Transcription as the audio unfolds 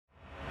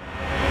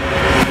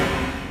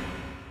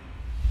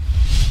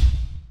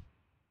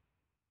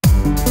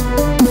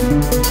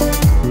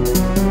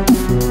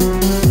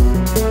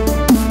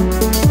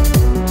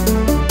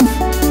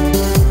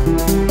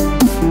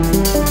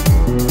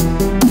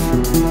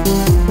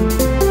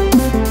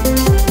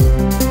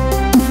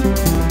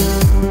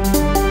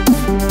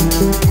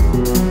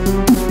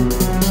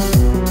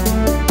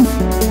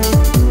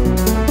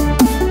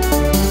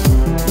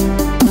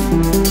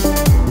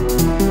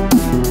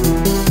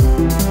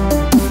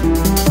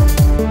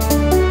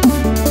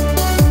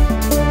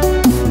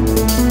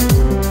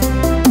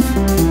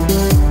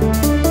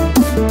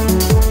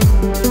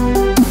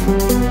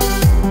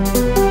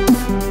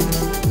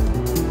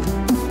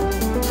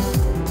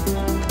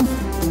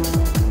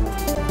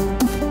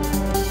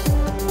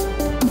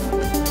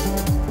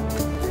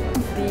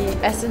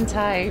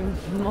Esentai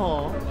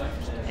Mall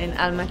in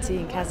Almaty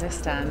in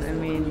Kazakhstan. I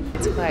mean,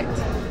 it's quite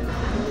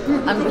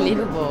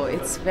unbelievable.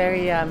 It's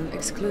very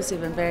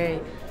exclusive and very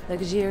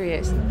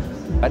luxurious.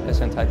 At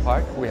Esentai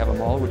Park, we have a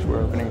mall which we're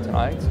opening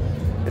tonight.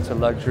 It's a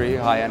luxury,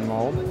 high-end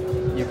mall.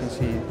 You can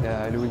see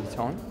Louis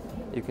Vuitton,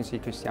 you can see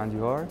Christian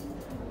Dior,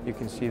 you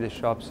can see the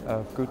shops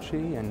of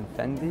Gucci and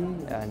Fendi,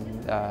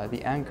 and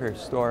the anchor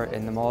store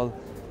in the mall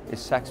is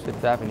Saks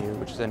Fifth Avenue,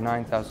 which is a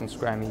 9,000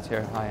 square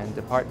meter high-end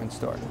department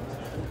store.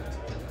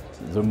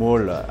 The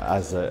mall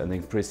has an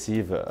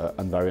impressive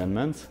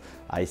environment.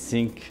 I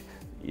think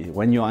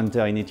when you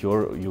enter in it,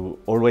 you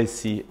always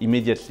see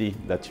immediately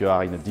that you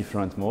are in a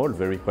different mall,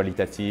 very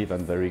qualitative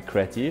and very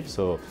creative.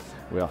 So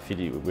we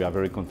are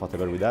very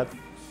comfortable with that.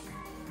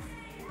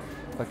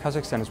 But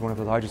Kazakhstan is one of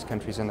the largest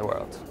countries in the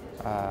world.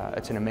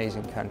 It's an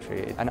amazing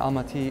country, and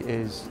Almaty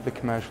is the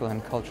commercial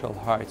and cultural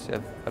heart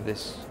of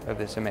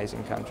this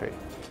amazing country.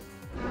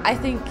 I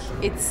think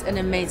it's an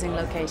amazing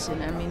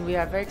location. I mean, we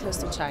are very close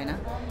to China.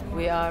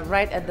 We are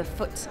right at the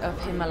foot of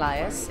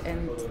Himalayas,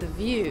 and the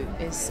view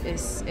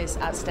is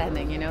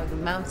outstanding. You know, the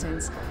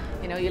mountains.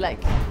 You know, you're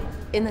like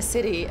in the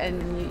city,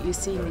 and you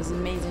see these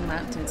amazing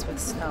mountains with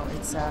snow.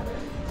 It's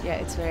yeah,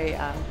 it's very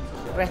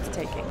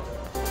breathtaking.